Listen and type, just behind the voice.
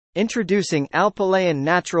Introducing Alpilean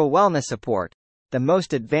Natural Wellness Support, the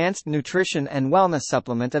most advanced nutrition and wellness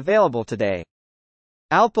supplement available today.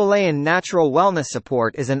 Alpilean Natural Wellness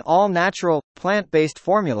Support is an all-natural, plant-based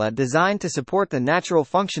formula designed to support the natural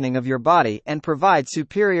functioning of your body and provide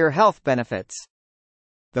superior health benefits.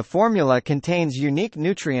 The formula contains unique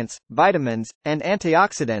nutrients, vitamins, and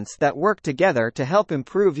antioxidants that work together to help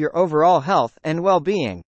improve your overall health and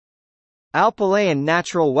well-being. Alpilean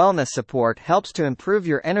Natural Wellness Support helps to improve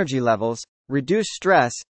your energy levels, reduce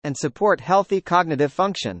stress, and support healthy cognitive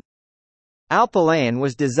function. Alpilean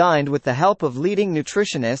was designed with the help of leading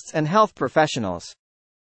nutritionists and health professionals.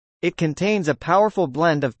 It contains a powerful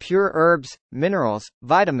blend of pure herbs, minerals,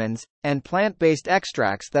 vitamins, and plant-based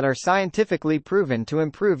extracts that are scientifically proven to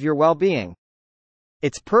improve your well-being.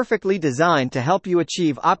 It's perfectly designed to help you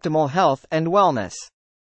achieve optimal health and wellness.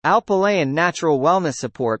 Alpilean Natural Wellness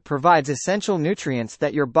Support provides essential nutrients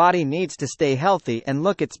that your body needs to stay healthy and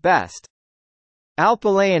look its best.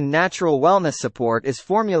 Alpilean Natural Wellness Support is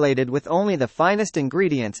formulated with only the finest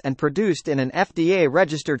ingredients and produced in an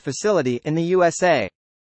FDA-registered facility in the USA.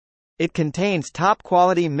 It contains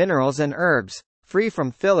top-quality minerals and herbs, free from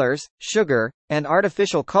fillers, sugar, and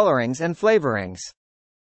artificial colorings and flavorings.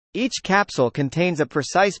 Each capsule contains a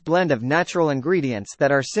precise blend of natural ingredients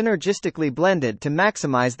that are synergistically blended to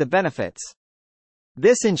maximize the benefits.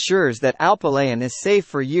 This ensures that Alpilean is safe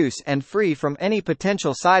for use and free from any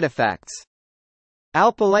potential side effects.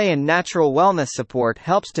 Alpilean Natural Wellness Support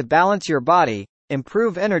helps to balance your body,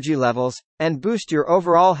 improve energy levels, and boost your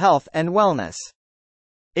overall health and wellness.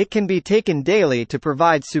 It can be taken daily to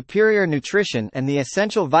provide superior nutrition and the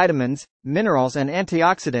essential vitamins, minerals and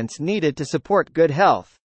antioxidants needed to support good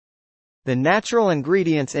health. The natural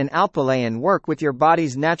ingredients in Alpilean work with your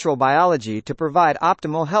body's natural biology to provide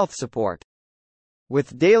optimal health support.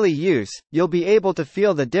 With daily use, you'll be able to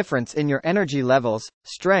feel the difference in your energy levels,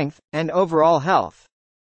 strength, and overall health.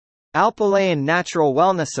 Alpilean Natural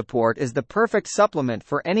Wellness Support is the perfect supplement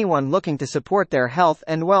for anyone looking to support their health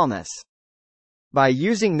and wellness. By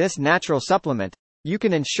using this natural supplement, you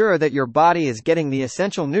can ensure that your body is getting the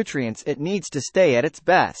essential nutrients it needs to stay at its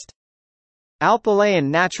best.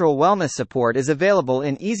 Alpilean Natural Wellness Support is available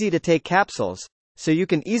in easy-to-take capsules, so you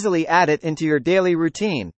can easily add it into your daily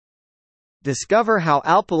routine. Discover how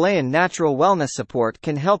Alpilean Natural Wellness Support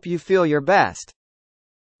can help you feel your best.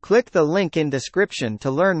 Click the link in description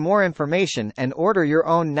to learn more information and order your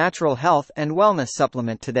own natural health and wellness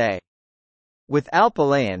supplement today. With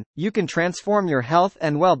Alpilean, you can transform your health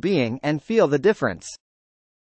and well-being and feel the difference.